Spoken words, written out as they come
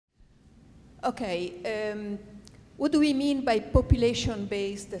Okay, what do we mean by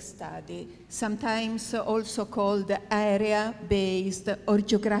population-based study? Sometimes also called area-based or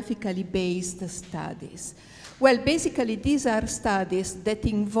geographically based studies. Well, basically these are studies that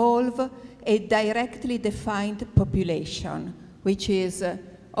involve a directly defined population, which is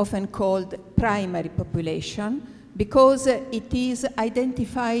often called primary population, because it is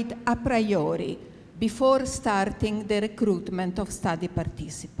identified a priori before starting the recruitment of study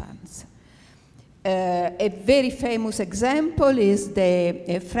participants. A very famous example is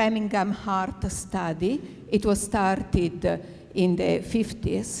the Framingham Heart Study. It was started in the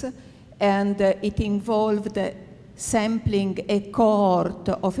 50s, and it involved sampling a cohort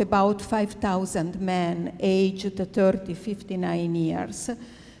of about 5,000 men aged 59 years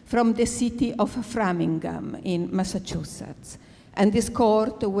from the city of Framingham in Massachusetts. And this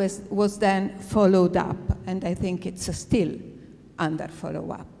cohort was then followed up, and I think it's still under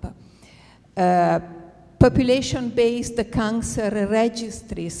follow-up. Population-based cancer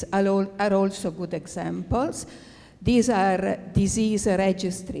registries are also good examples. These are disease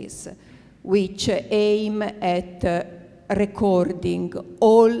registries which aim at recording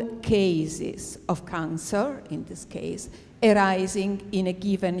all cases of cancer, in this case, arising in a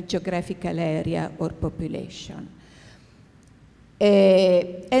given geographical area or population.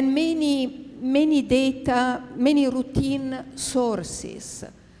 And many data, many routine sources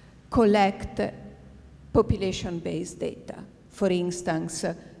collect population-based data. For instance,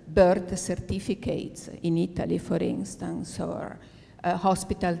 birth certificates in Italy, for instance, or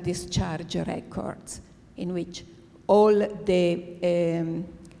hospital discharge records, in which all the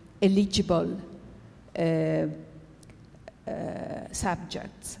eligible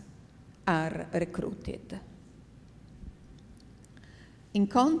subjects are recruited. In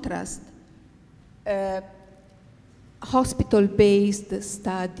contrast, hospital-based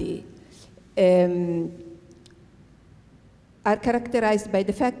study are characterized by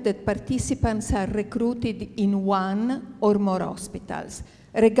the fact that participants are recruited in one or more hospitals,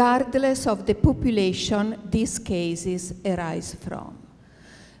 regardless of the population these cases arise from.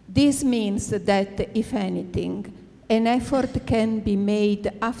 This means that, if anything, an effort can be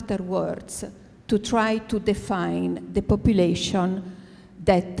made afterwards to try to define the population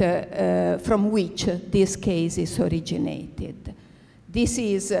that, from which these cases originated. This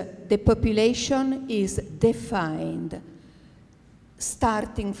is, the population is defined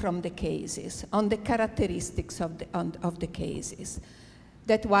starting from the cases, on the characteristics of the cases.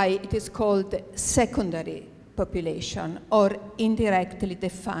 That's why it is called secondary population or indirectly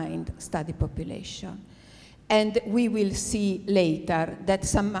defined study population. And we will see later that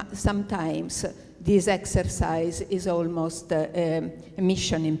sometimes this exercise is almost a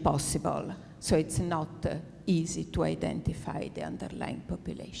mission impossible, so it's not easy to identify the underlying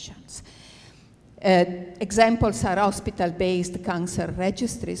populations. Examples are hospital-based cancer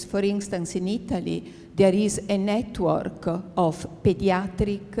registries. For instance, in Italy, there is a network of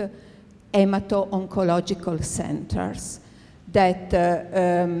pediatric hemato-oncological centers that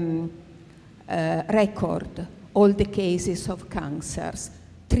record all the cases of cancers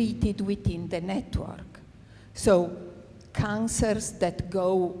treated within the network. So cancers that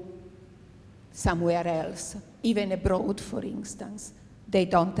go somewhere else, even abroad, for instance, they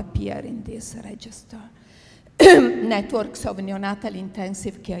don't appear in this register. Networks of neonatal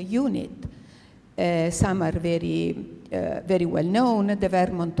intensive care unit. Some are very well known. The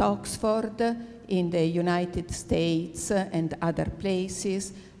Vermont Oxford in the United States and other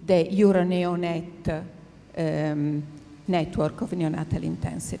places. The Euroneonet network of neonatal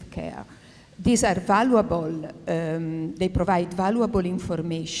intensive care. These are valuable. They provide valuable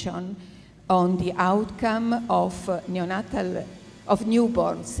information on the outcome of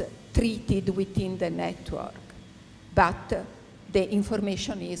newborns treated within the network, but the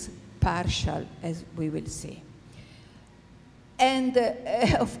information is partial, as we will see. And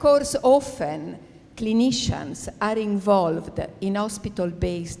of course, often clinicians are involved in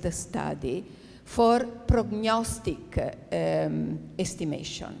hospital-based study for prognostic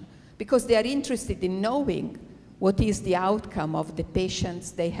estimation, because they are interested in knowing what is the outcome of the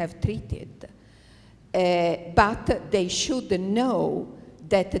patients they have treated. But they should know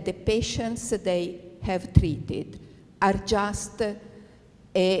that the patients they have treated are just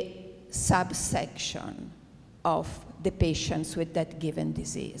a subsection of the patients with that given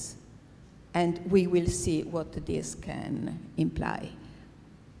disease. And we will see what this can imply.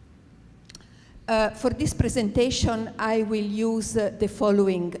 For this presentation, I will use the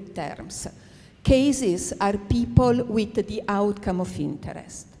following terms. Cases are people with the outcome of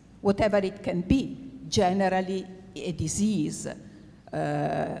interest, whatever it can be. Generally a disease,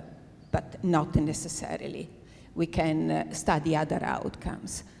 but not necessarily. We can study other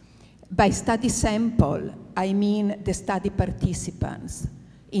outcomes. By study sample, I mean the study participants,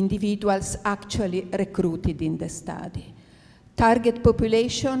 individuals actually recruited in the study. Target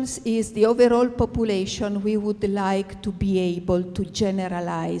populations is the overall population we would like to be able to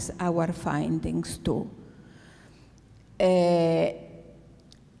generalize our findings to.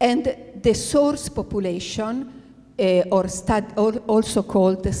 And the source population, or also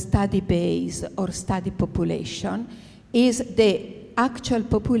called the study base or study population, is the actual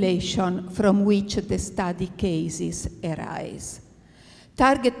population from which the study cases arise.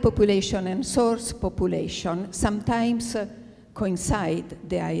 Target population and source population sometimes coincide,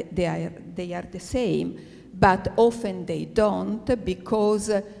 they are the same, but often they don't,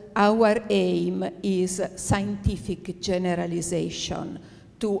 because our aim is scientific generalization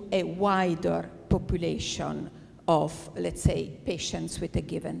to a wider population of, let's say, patients with a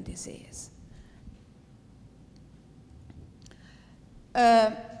given disease.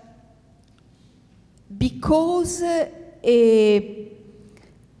 Because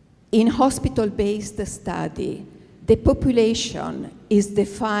in hospital-based study, the population is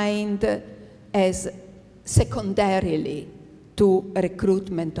defined as secondarily to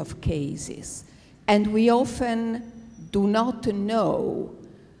recruitment of cases, and we often do not know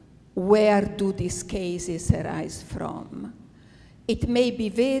where do these cases arise from. It may be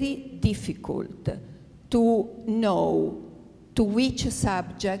very difficult to know to which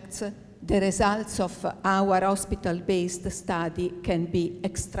subjects the results of our hospital-based study can be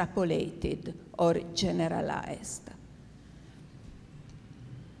extrapolated or generalized.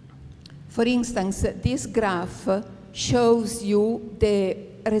 For instance, this graph shows you the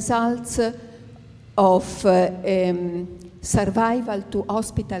results of survival to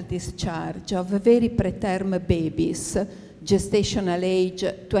hospital discharge of very preterm babies, gestational age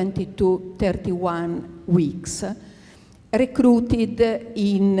 22-31 weeks, recruited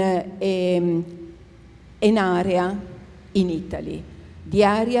in an area in Italy. The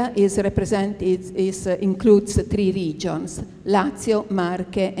area is includes 3 regions, Lazio,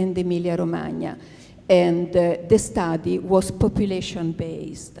 Marche, and Emilia-Romagna, and the study was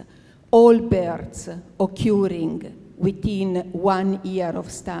population-based. All births occurring within 1 year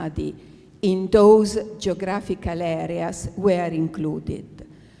of study in those geographical areas were included,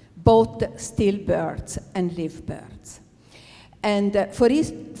 both stillbirths and live births. And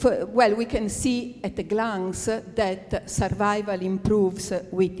well, we can see at a glance that survival improves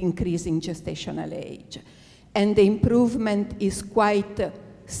with increasing gestational age. And the improvement is quite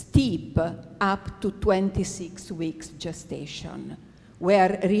steep up to 26 weeks gestation,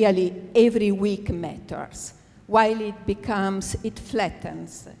 where really every week matters, while it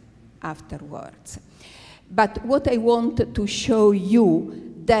flattens afterwards. But what I want to show you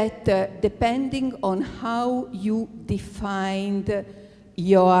that depending on how you defined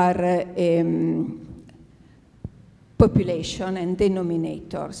your population and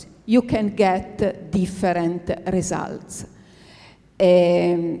denominators, you can get different results.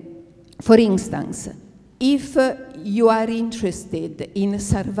 For instance, if you are interested in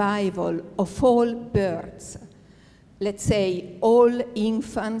survival of all births, let's say all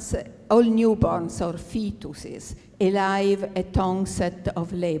infants, all newborns or fetuses alive at onset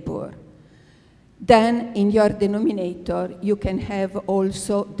of labor, then in your denominator you can have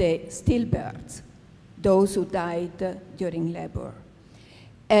also the stillbirths, those who died during labor.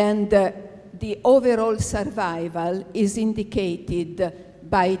 And the overall survival is indicated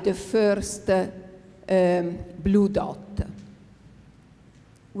by the first blue dot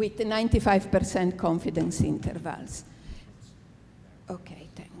with 95% confidence intervals. Okay,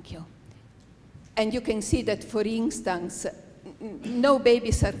 thank you. And you can see that, for instance, no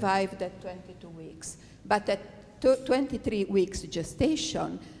baby survived at 22 weeks, but at 23 weeks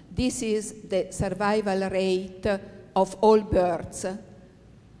gestation, this is the survival rate of all births,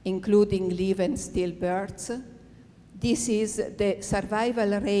 including live and stillbirths. This is the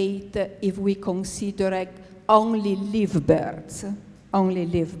survival rate if we consider only live births, only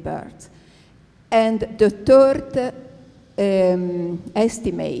live births. And the third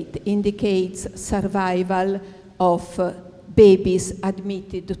estimate indicates survival of babies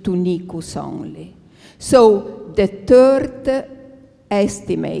admitted to NICUs only. So the third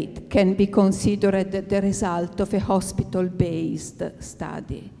estimate can be considered the result of a hospital-based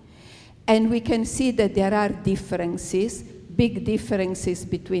study. And we can see that there are differences, big differences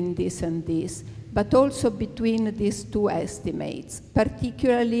between this and this, but also between these two estimates,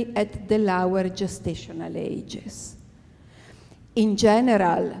 particularly at the lower gestational ages. In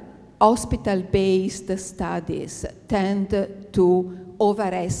general, hospital-based studies tend to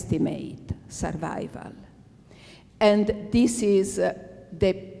overestimate survival. And this is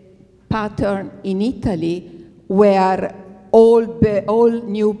the pattern in Italy, where all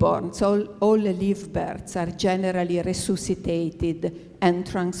newborns, all live births are generally resuscitated and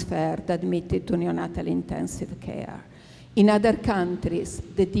transferred, admitted to neonatal intensive care. In other countries,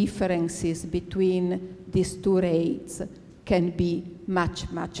 the differences between these two rates can be much,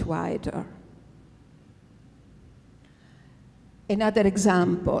 much wider. Another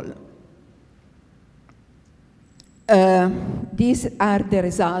example. These are the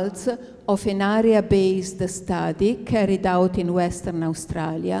results of an area-based study carried out in Western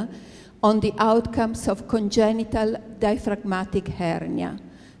Australia on the outcomes of congenital diaphragmatic hernia.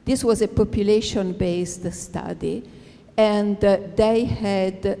 This was a population-based study, and they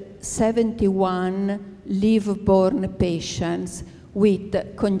had 71 live-born patients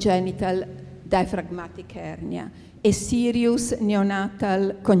with congenital diaphragmatic hernia, a serious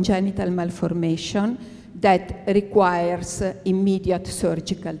neonatal congenital malformation that requires immediate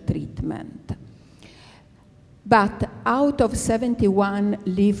surgical treatment. But out of 71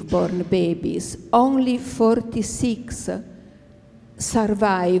 live-born babies, only 46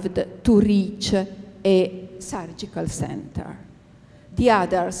 survived to reach a surgical center. The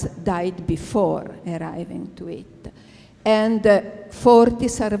others died before arriving to it. And 40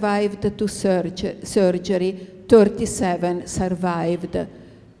 survived to surgery, 37 survived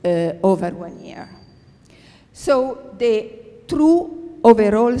over 1 year. So the true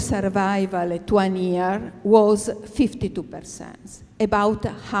overall survival at 1 year was 52%, about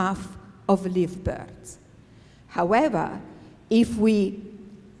half of live births. However, if we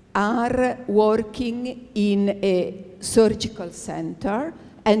are working in a surgical center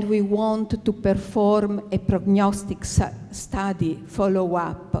and we want to perform a prognostic study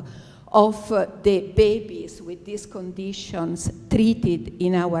follow-up of the babies with these conditions treated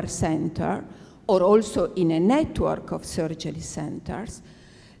in our center, or also in a network of surgery centers,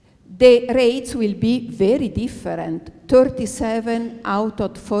 the rates will be very different. 37 out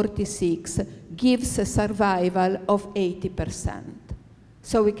of 46 gives a survival of 80%.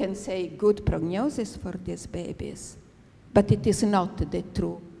 So we can say good prognosis for these babies, but it is not the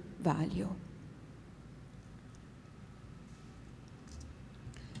true value.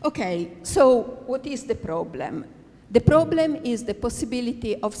 Okay, so what is the problem? The problem is the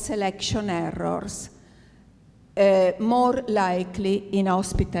possibility of selection errors, more likely in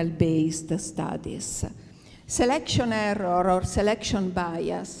hospital-based studies. Selection error or selection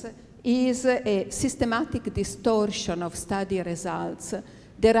bias is a systematic distortion of study results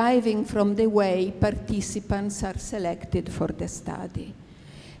deriving from the way participants are selected for the study.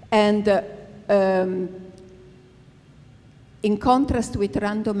 And in contrast with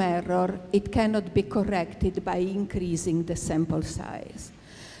random error, it cannot be corrected by increasing the sample size.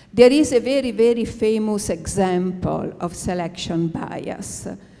 There is a very, very famous example of selection bias,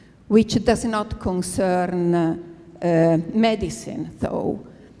 which does not concern medicine, though.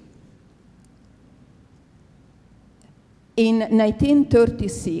 In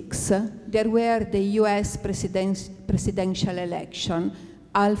 1936, there were the US presidential election,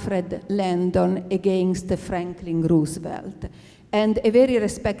 Alfred Landon against Franklin Roosevelt. And a very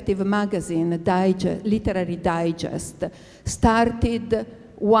respected magazine, Literary Digest, started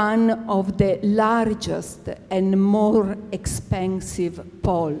one of the largest and more expensive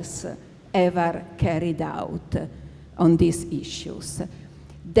polls ever carried out on these issues.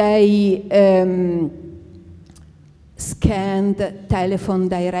 They scanned telephone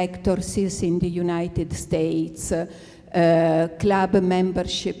directories in the United States, club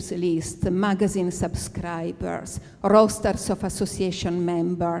memberships list, magazine subscribers, rosters of association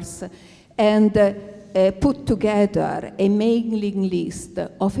members, and put together a mailing list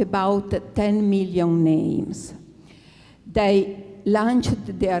of about 10 million names. They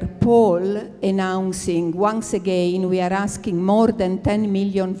launched their poll announcing, once again, we are asking more than 10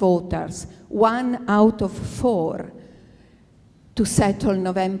 million voters, 1 out of 4, to settle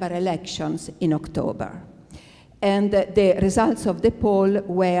November elections in October. And the results of the poll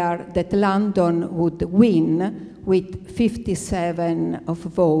were that London would win with 57 of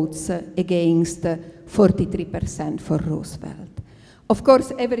votes against 43% for Roosevelt. Of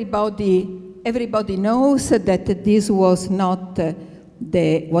course, everybody knows that this was not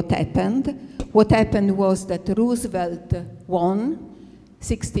what happened. What happened was that Roosevelt won,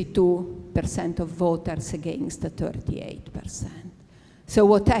 62% of voters against 38%. So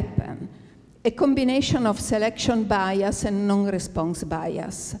what happened? A combination of selection bias and non-response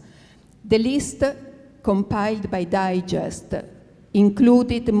bias. The list compiled by Digest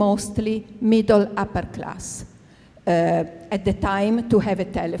included mostly middle upper class. At the time, to have a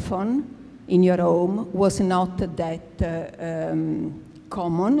telephone in your home was not that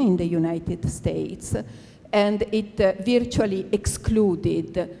common in the United States, and it virtually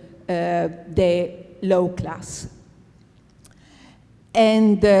excluded the low class.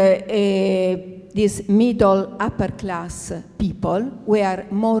 And these middle upper class people were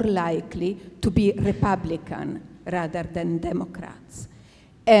more likely to be Republican rather than Democrats.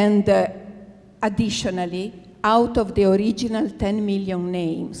 And additionally, out of the original 10 million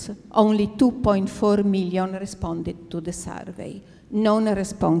names, only 2.4 million responded to the survey,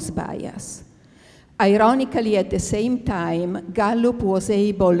 non-response bias. Ironically, at the same time, Gallup was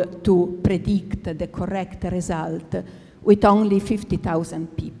able to predict the correct result with only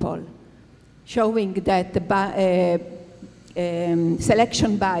 50,000 people, showing that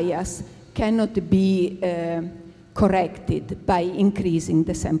selection bias cannot be corrected by increasing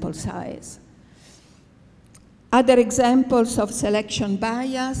the sample size. Other examples of selection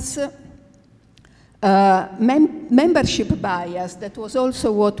bias, membership bias, that was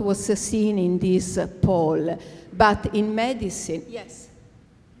also what was seen in this poll, but in medicine, yes?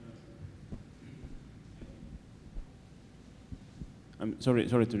 I'm sorry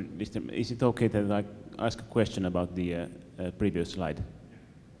to disturb. Is it okay that I ask a question about the previous slide?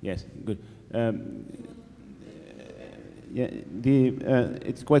 Yes, good. Yeah,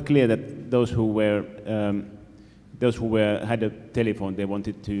 it's quite clear that those who had a telephone, they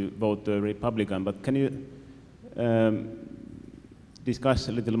wanted to vote Republican. But can you discuss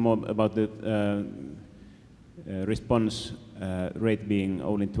a little more about the response rate being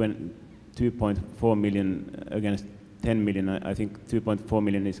only 2.4 million against 10 million? I think 2.4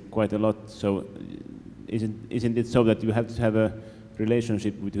 million is quite a lot. So isn't it so that you have to have a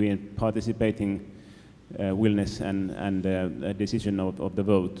relationship between participating willingness and a decision of the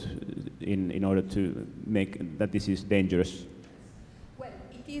vote in order to make that this is dangerous? Well,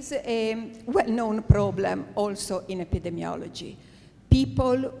 it is a well-known problem also in epidemiology.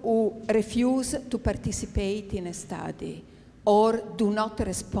 People who refuse to participate in a study or do not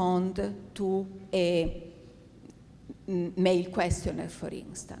respond to a mail questionnaire, for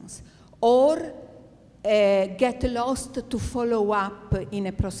instance, or get lost to follow up in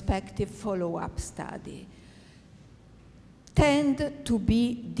a prospective follow-up study, tend to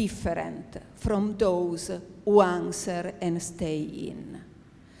be different from those who answer and stay in.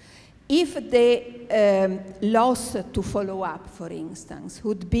 If the loss to follow-up, for instance,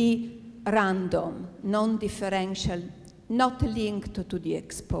 would be random, non-differential, not linked to the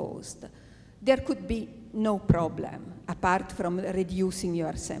exposed, there could be no problem apart from reducing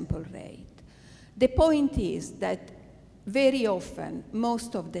your sample rate. The point is that very often,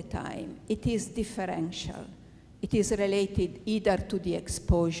 most of the time, it is differential. It is related either to the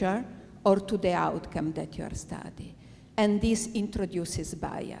exposure or to the outcome that you are studying. And this introduces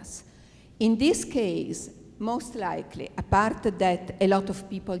bias. In this case, most likely, apart that a lot of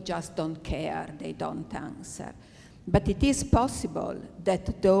people just don't care, they don't answer. But it is possible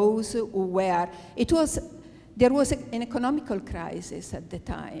that those who were, there was an economical crisis at the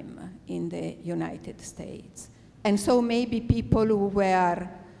time in the United States. And so maybe people who were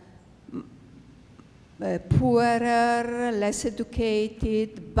poorer, less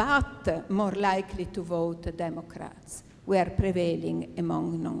educated, but more likely to vote Democrats were prevailing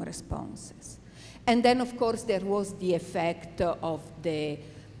among non-responses. And then, of course, there was the effect of the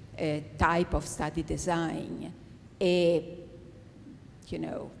type of study design. A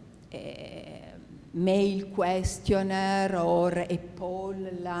mail questionnaire or a poll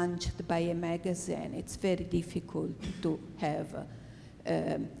launched by a magazine, it's very difficult to have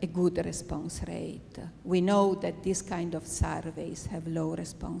a good response rate. We know that this kind of surveys have low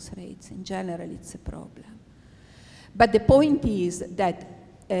response rates. In general, it's a problem. But the point is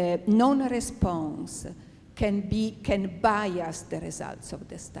that non-response can bias the results of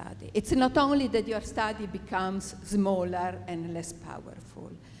the study. It's not only that your study becomes smaller and less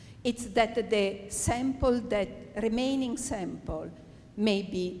powerful. It's that the sample, that remaining sample, may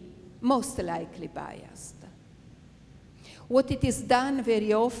be most likely biased. What it is done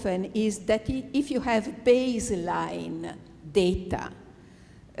very often is that if you have baseline data,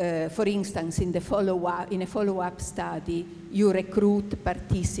 for instance, in a follow-up study, you recruit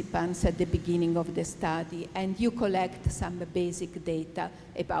participants at the beginning of the study, and you collect some basic data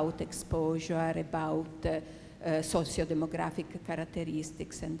about exposure, about socio-demographic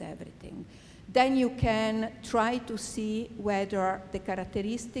characteristics and everything. Then you can try to see whether the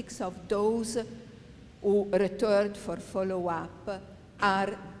characteristics of those who returned for follow-up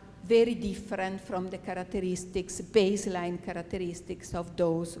are very different from the characteristics, baseline characteristics of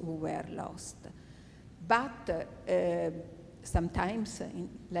those who were lost. But sometimes,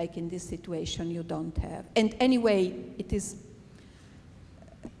 like in this situation, you don't have. And anyway, it is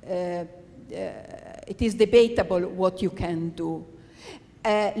debatable what you can do.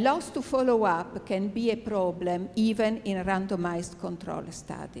 Loss to follow-up can be a problem even in randomized control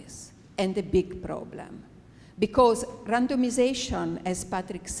studies, and a big problem. Because randomization, as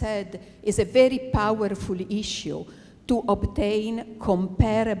Patrick said, is a very powerful issue to obtain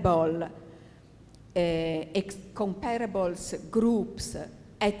comparables groups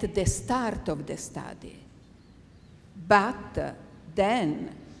at the start of the study. But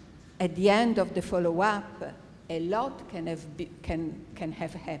then, at the end of the follow-up, a lot can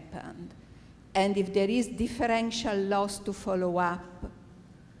have happened. And if there is differential loss to follow-up,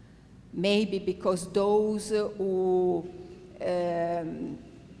 maybe because those who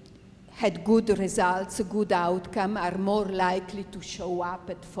had good results, good outcome, are more likely to show up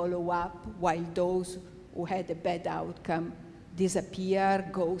at follow-up, while those who had a bad outcome disappear,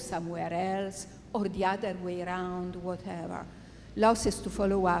 go somewhere else, or the other way around, whatever. Losses to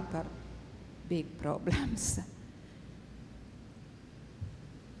follow-up are big problems.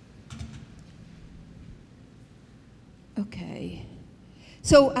 Okay.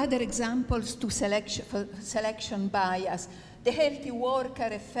 So other examples to selection bias, the healthy worker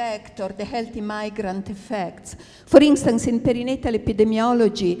effect or the healthy migrant effects. For instance, in perinatal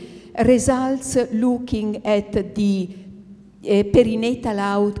epidemiology, results looking at the perinatal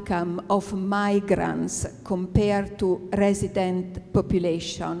outcome of migrants compared to resident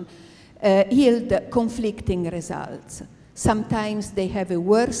population yield conflicting results. Sometimes they have a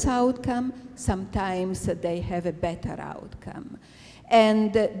worse outcome, sometimes they have a better outcome.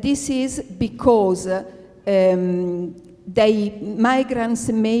 And this is because migrants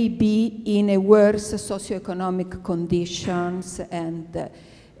may be in a worse socioeconomic conditions, and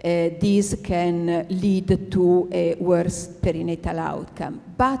this can lead to a worse perinatal outcome.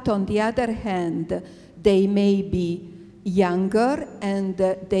 But on the other hand, they may be younger and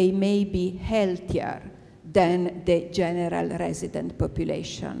they may be healthier than the general resident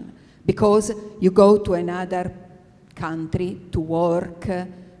population, because you go to another country to work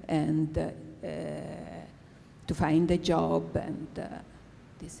and to find a job, and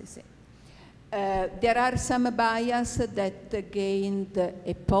this is it. There are some bias that gained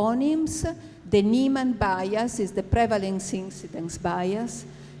eponyms. The Niemann bias is the prevalence incidence bias.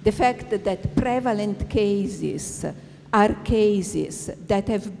 The fact that prevalent cases are cases that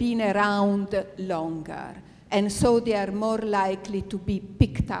have been around longer, and so they are more likely to be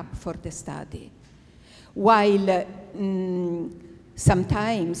picked up for the study. While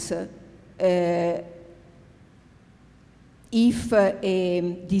sometimes if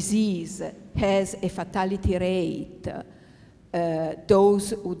a disease has a fatality rate,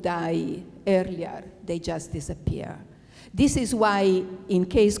 those who die earlier, they just disappear. This is why in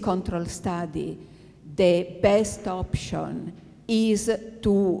case control study, the best option is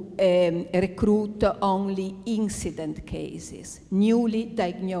to recruit only incident cases, newly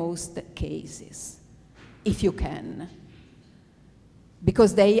diagnosed cases, if you can,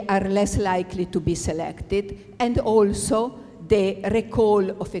 because they are less likely to be selected, and also the recall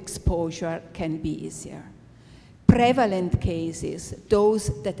of exposure can be easier. Prevalent cases,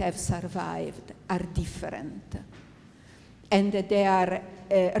 those that have survived, are different, and their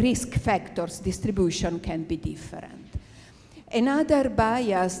risk factors distribution can be different. Another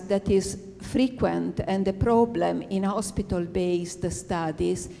bias that is frequent and a problem in hospital-based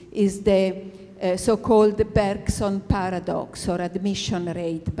studies is the so-called Bergson paradox, or admission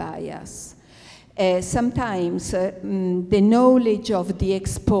rate bias. Sometimes the knowledge of the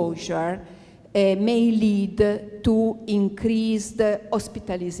exposure may lead to increased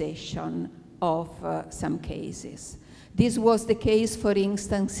hospitalization of some cases. This was the case, for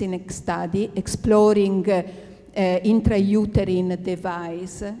instance, in a study exploring intrauterine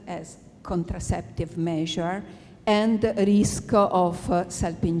device as contraceptive measure and risk of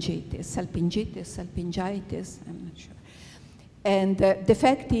salpingitis, I'm not sure. And the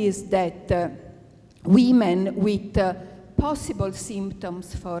fact is that women with possible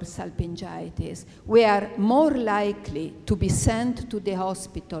symptoms for salpingitis were more likely to be sent to the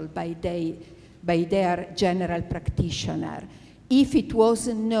hospital by their general practitioner if it was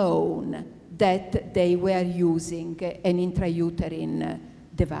known that they were using an intrauterine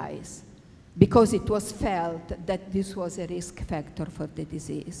device, because it was felt that this was a risk factor for the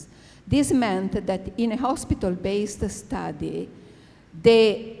disease. This meant that in a hospital-based study,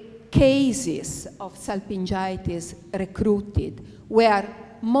 the cases of salpingitis recruited were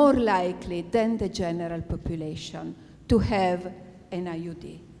more likely than the general population to have an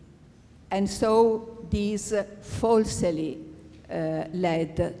IUD. And so this falsely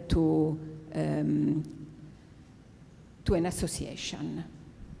led to an association.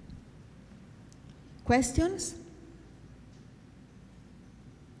 Questions?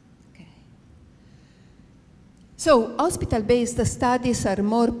 Okay. So, hospital-based studies are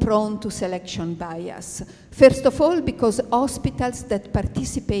more prone to selection bias. First of all, because hospitals that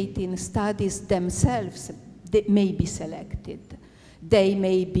participate in studies themselves, they may be selected. They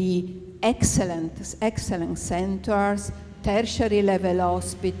may be excellent centers, tertiary level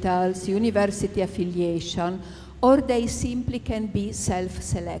hospitals, university affiliation, or they simply can be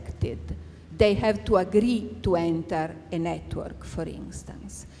self-selected. They have to agree to enter a network, for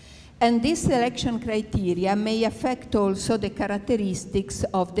instance. And this selection criteria may affect also the characteristics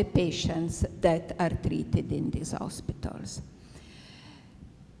of the patients that are treated in these hospitals.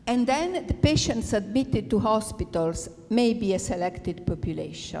 And then the patients admitted to hospitals may be a selected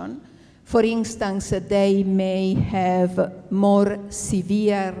population. For instance, they may have more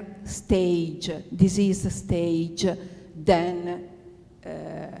severe disease stage than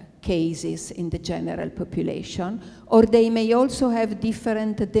cases in the general population, or they may also have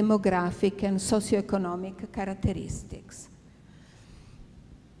different demographic and socioeconomic characteristics.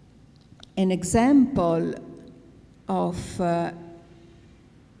 An example of,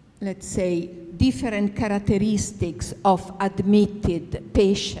 let's say, different characteristics of admitted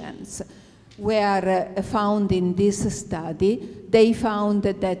patients were found in this study. They found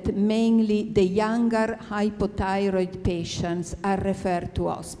that mainly the younger hypothyroid patients are referred to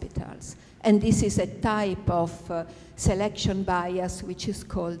hospitals. And this is a type of selection bias which is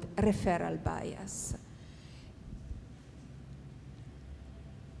called referral bias.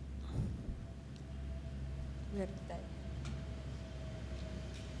 Where did I?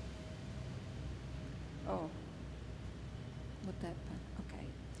 Oh, what happened? Okay.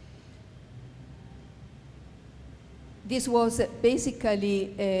 This was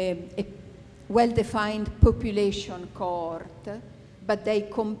basically a well-defined population cohort, but they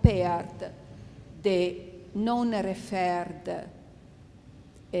compared the non-referred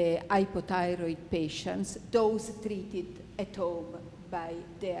hypothyroid patients, those treated at home by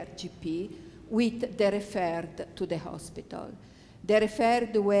their GP, with the referred to the hospital. The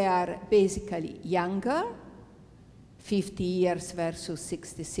referred were basically younger, 50 years versus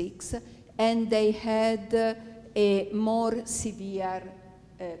 66, and they had a more severe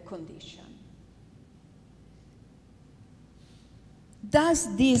condition.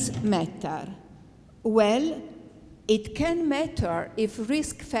 Does this matter? Well, it can matter if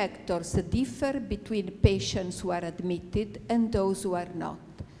risk factors differ between patients who are admitted and those who are not.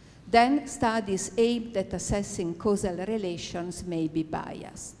 Then studies aimed at assessing causal relations may be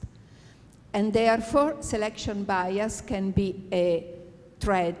biased. And therefore, selection bias can be a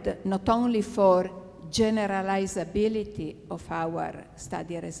threat not only for generalizability of our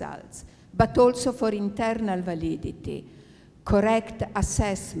study results, but also for internal validity, correct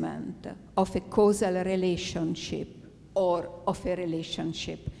assessment of a causal relationship or of a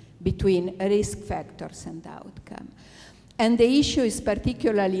relationship between risk factors and outcome. And the issue is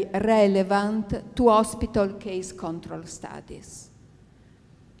particularly relevant to hospital case control studies.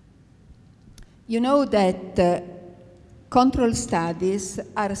 You know that control studies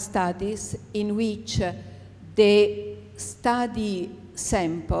are studies in which the study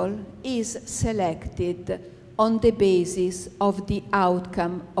sample is selected on the basis of the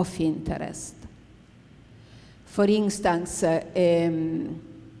outcome of interest. For instance,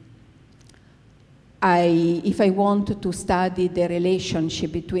 if I want to study the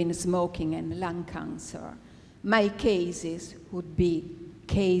relationship between smoking and lung cancer, my cases would be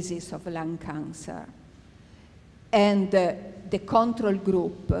cases of lung cancer. And the control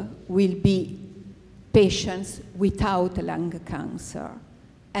group will be patients without lung cancer.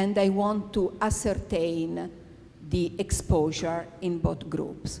 And I want to ascertain the exposure in both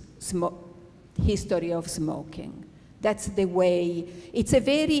groups, history of smoking. That's the way. It's a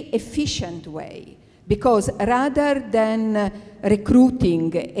very efficient way, because rather than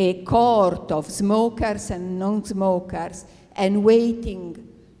recruiting a cohort of smokers and non-smokers and waiting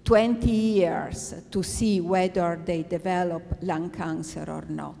 20 years to see whether they develop lung cancer or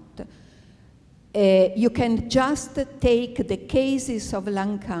not, you can just take the cases of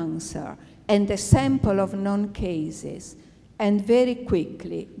lung cancer and a sample of non-cases and very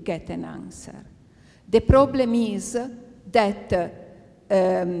quickly get an answer. The problem is that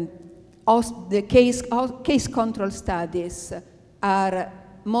the case control studies are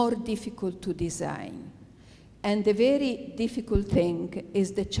more difficult to design. And the very difficult thing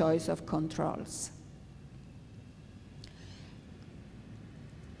is the choice of controls.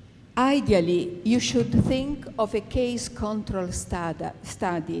 Ideally, you should think of a case control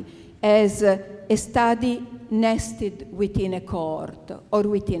study as a study nested within a cohort or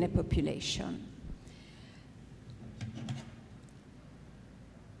within a population.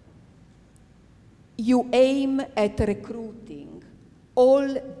 You aim at recruiting all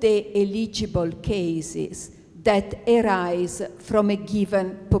the eligible cases that arise from a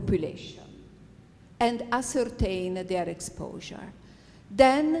given population and ascertain their exposure.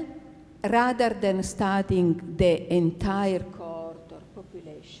 Then, rather than studying the entire cohort or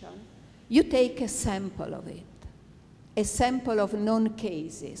population, you take a sample of it, a sample of known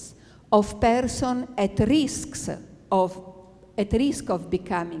cases of persons at risk of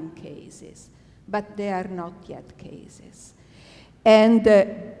becoming cases, but they are not yet cases. And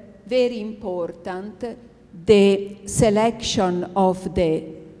very important, the selection of the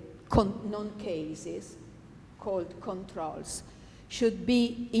known cases, called controls, should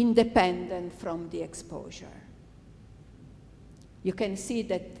be independent from the exposure. You can see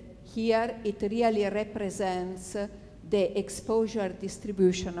that here it really represents the exposure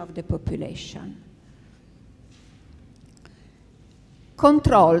distribution of the population.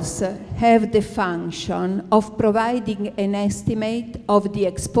 Controls have the function of providing an estimate of the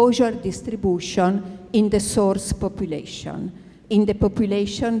exposure distribution in the source population, in the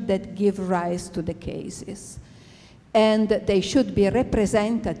population that give rise to the cases. And they should be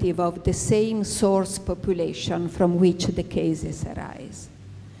representative of the same source population from which the cases arise.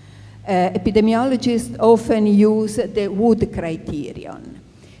 Epidemiologists often use the Wood criterion.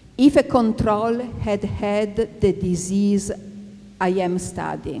 If a control had had the disease I am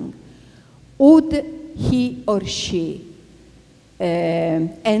studying, would he or she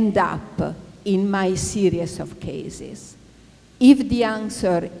end up in my series of cases? If the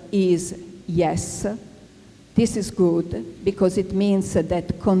answer is yes, this is good because it means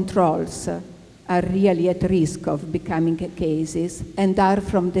that controls are really at risk of becoming cases and are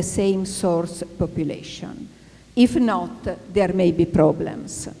from the same source population. If not, there may be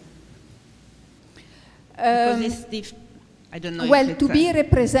problems. I don't know. Well, to be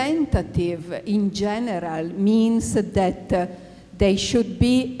representative in general means that they should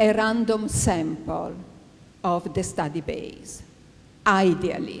be a random sample of the study base,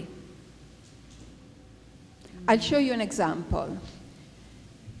 ideally. I'll show you an example.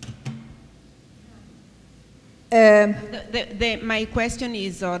 My question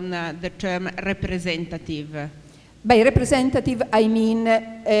is on the term representative. By representative, I mean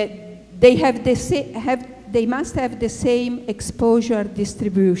they must have the same exposure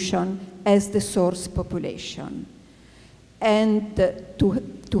distribution as the source population. And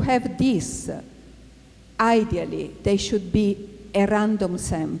to have this, ideally, they should be a random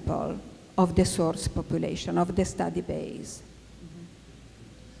sample of the source population, of the study base.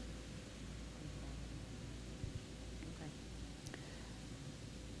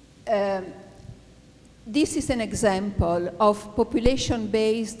 This is an example of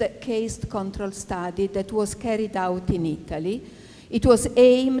population-based case control study that was carried out in Italy. It was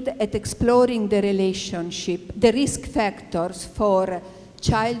aimed at exploring the relationship, the risk factors for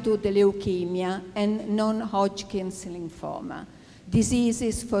childhood leukemia and non-Hodgkin's lymphoma,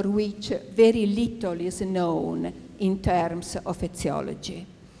 diseases for which very little is known in terms of etiology.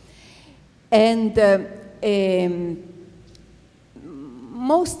 And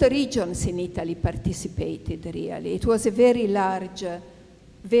most regions in Italy participated, really. It was a very large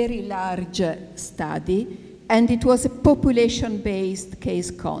study, and it was a population-based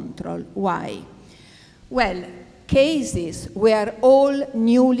case control. Why? Well, cases were all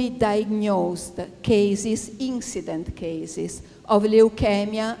newly diagnosed cases, incident cases of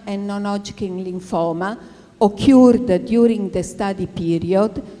leukemia and non-Hodgkin lymphoma occurred during the study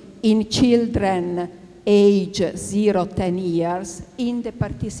period in children age 0-10 years in the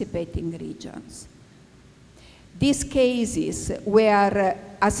participating regions. These cases were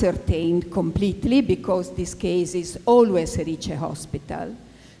ascertained completely because these cases always reach a hospital.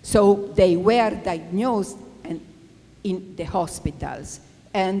 So they were diagnosed in the hospitals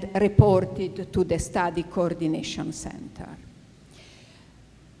and reported to the Study Coordination Center.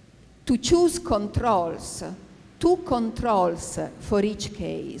 To choose controls, 2 controls for each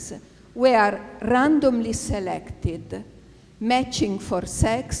case were randomly selected, matching for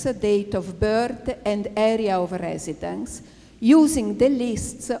sex, date of birth, and area of residence, using the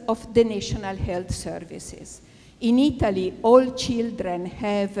lists of the National Health Services. In Italy, all children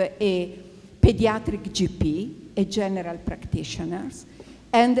have a pediatric GP, a general practitioner,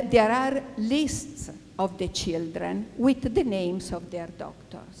 and there are lists of the children with the names of their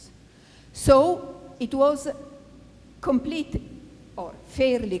doctors. So it was complete or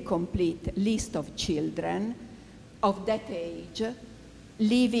fairly complete list of children of that age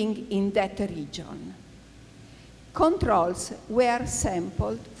living in that region. Controls were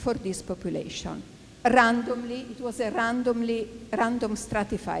sampled for this population. Randomly, it was a random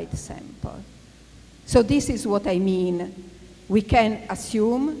stratified sample. So this is what I mean. We can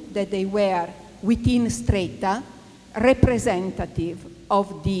assume that they were within strata representative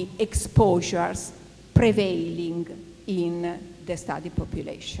of the exposures prevailing in the study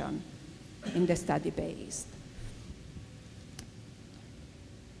population, in the study based.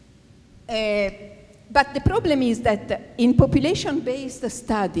 But the problem is that in population-based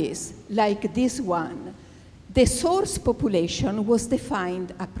studies like this one, the source population was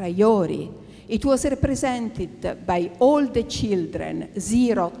defined a priori. It was represented by all the children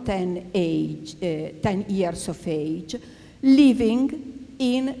 10 years of age living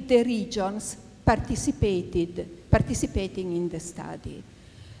in the regions participating in the study.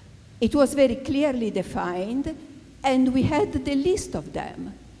 It was very clearly defined, and we had the list of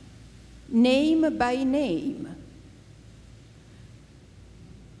them, name by name.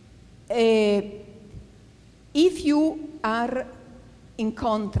 If you are, in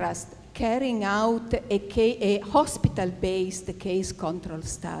contrast, carrying out a hospital-based case control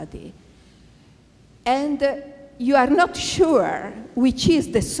study, and you are not sure which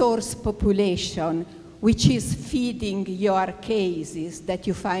is the source population which is feeding your cases that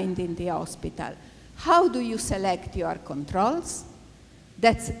you find in the hospital, how do you select your controls?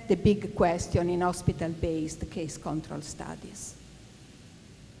 That's the big question in hospital-based case control studies.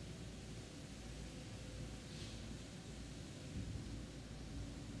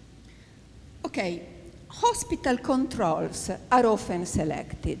 Okay, hospital controls are often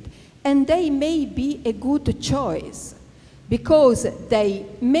selected, and they may be a good choice because they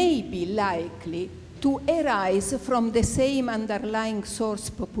may be likely to arise from the same underlying source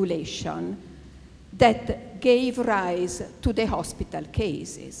population that gave rise to the hospital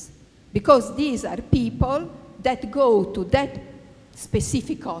cases, because these are people that go to that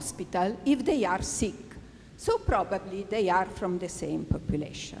specific hospital if they are sick. So probably they are from the same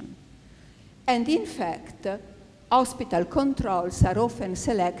population. And in fact, hospital controls are often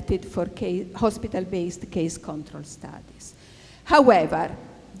selected for hospital-based case control studies. However,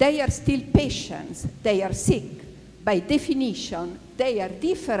 they are still patients, they are sick. By definition, they are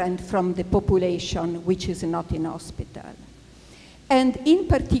different from the population which is not in hospital. And in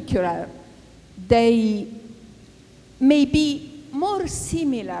particular, they may be more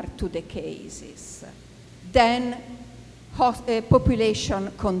similar to the cases than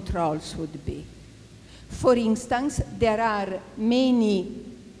population controls would be. For instance, there are many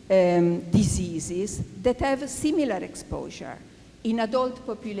diseases that have similar exposure. In adult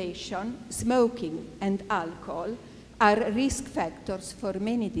population, smoking and alcohol are risk factors for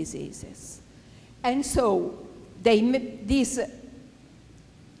many diseases. And so these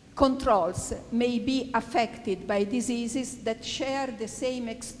controls may be affected by diseases that share the same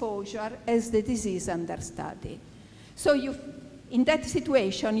exposure as the disease under study. So in that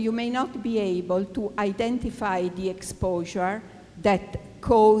situation, you may not be able to identify the exposure that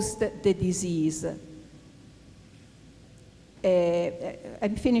caused the disease.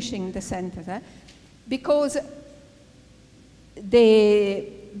 I'm finishing the sentence, because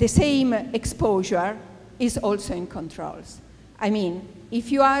the same exposure is also in controls. I mean,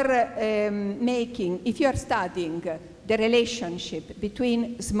 if you are studying the relationship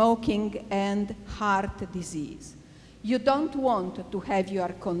between smoking and heart disease, you don't want to have your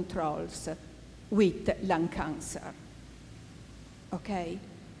controls with lung cancer. Okay,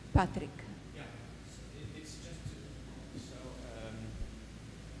 Patrick? Yeah, it's just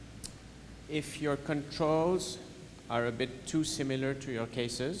if your controls are a bit too similar to your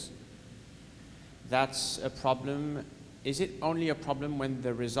cases, that's a problem. Is it only a problem when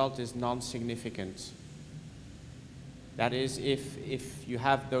the result is non-significant? That is, if you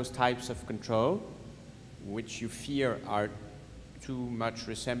have those types of control, which you fear are too much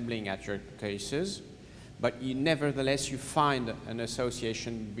resembling at your cases, but nevertheless you find an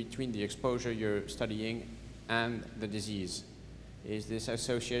association between the exposure you're studying and the disease. Is this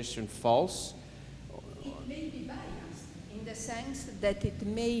association false? It may be biased in the sense that it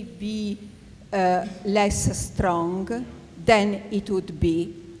may be less strong than it would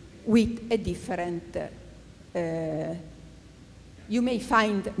be with a different, you may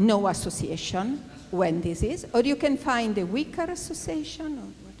find no association when this is, or you can find a weaker association or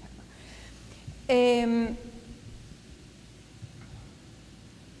whatever.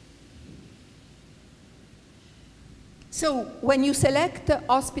 So when you select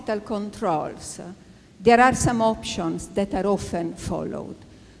hospital controls, there are some options that are often followed.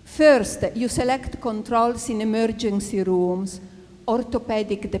 First, you select controls in emergency rooms,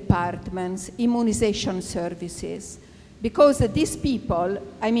 orthopedic departments, immunization services, because these people,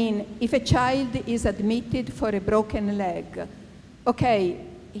 I mean, if a child is admitted for a broken leg, okay,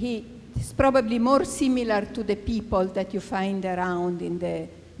 he is probably more similar to the people that you find around in the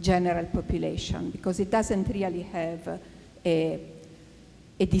general population, because it doesn't really have a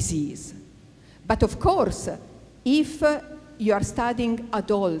disease. But of course, if you are studying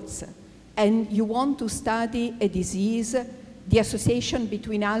adults and you want to study a disease, the association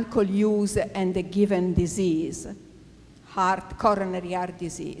between alcohol use and a given disease, coronary heart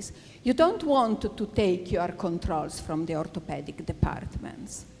disease, you don't want to take your controls from the orthopedic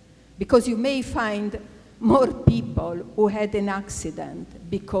departments, because you may find more people who had an accident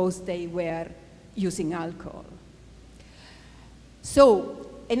because they were using alcohol.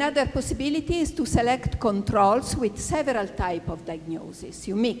 So another possibility is to select controls with several types of diagnosis.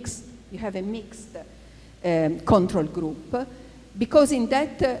 You have a mixed control group, because in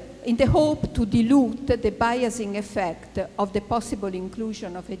the hope to dilute the biasing effect of the possible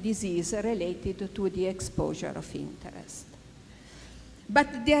inclusion of a disease related to the exposure of interest.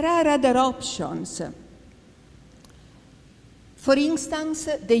 But there are other options. For instance,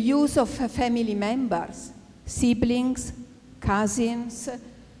 the use of family members, siblings, cousins,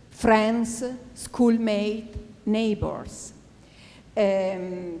 friends, schoolmates, neighbors.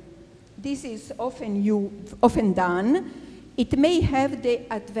 This is often done. It may have the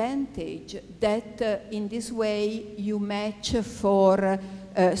advantage that in this way you match for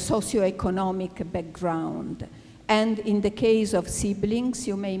socioeconomic background. And in the case of siblings,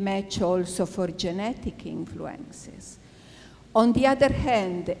 you may match also for genetic influences. On the other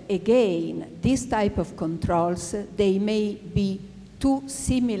hand, again, this type of controls, they may be too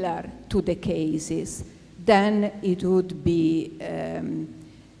similar to the cases, then it would be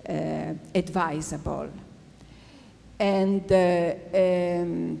advisable. And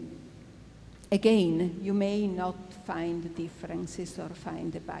again, you may not find differences or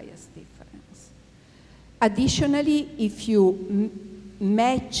find a bias difference. Additionally, if you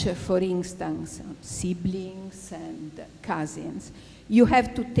match, for instance, siblings and cousins, you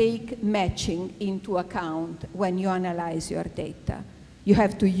have to take matching into account when you analyze your data. You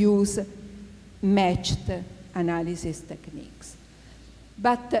have to use matched analysis techniques.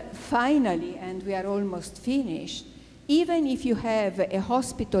 But finally, and we are almost finished, even if you have a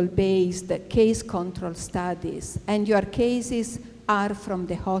hospital-based case control studies and your cases are from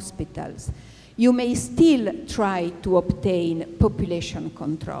the hospitals, you may still try to obtain population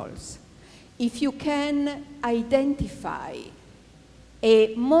controls. If you can identify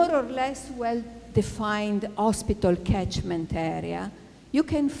a more or less well-defined hospital catchment area, you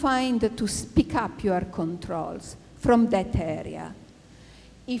can find to pick up your controls from that area.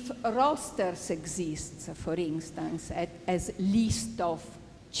 If rosters exist, for instance, as list of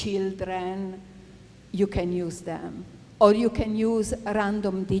children, you can use them. Or you can use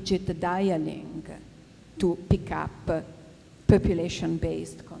random digit dialing to pick up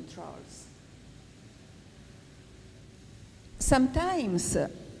population-based controls. Sometimes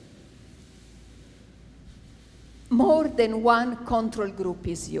more than one control group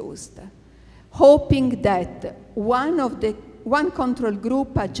is used, hoping that one control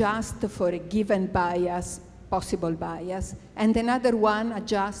group adjusts for a given bias, possible bias, and another one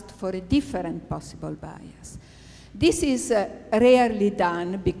adjusts for a different possible bias. This is rarely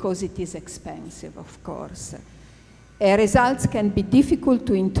done because it is expensive, of course. Results can be difficult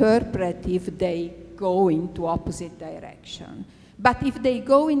to interpret if they go into opposite direction. But if they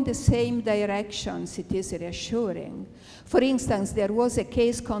go in the same directions, it is reassuring. For instance, there was a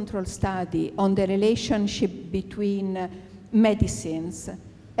case control study on the relationship between medicines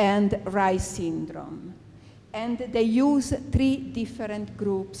and Reye syndrome. And they use 3 different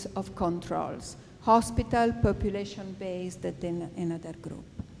groups of controls: hospital, population-based, and another group.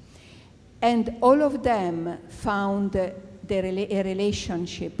 And all of them found a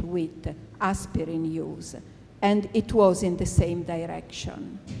relationship with aspirin use, and it was in the same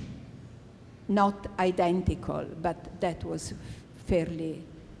direction. Not identical, but that was fairly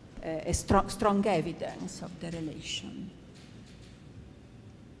strong evidence of the relation.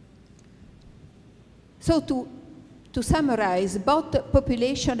 So to summarize, both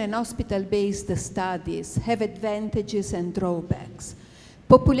population and hospital-based studies have advantages and drawbacks.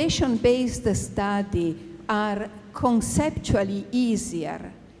 Population-based studies are conceptually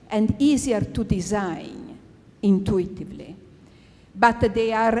easier and easier to design intuitively, but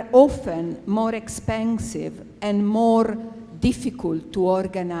they are often more expensive and more difficult to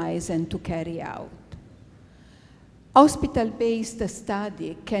organize and to carry out. Hospital-based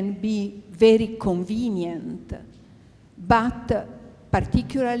study can be very convenient, but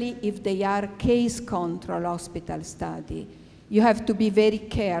particularly if they are case control hospital study, you have to be very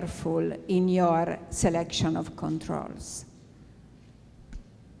careful in your selection of controls.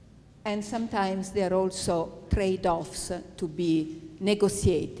 And sometimes there are also trade-offs to be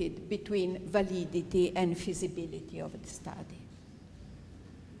negotiated between validity and feasibility of the study.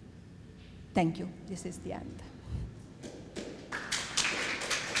 Thank you. This is the end.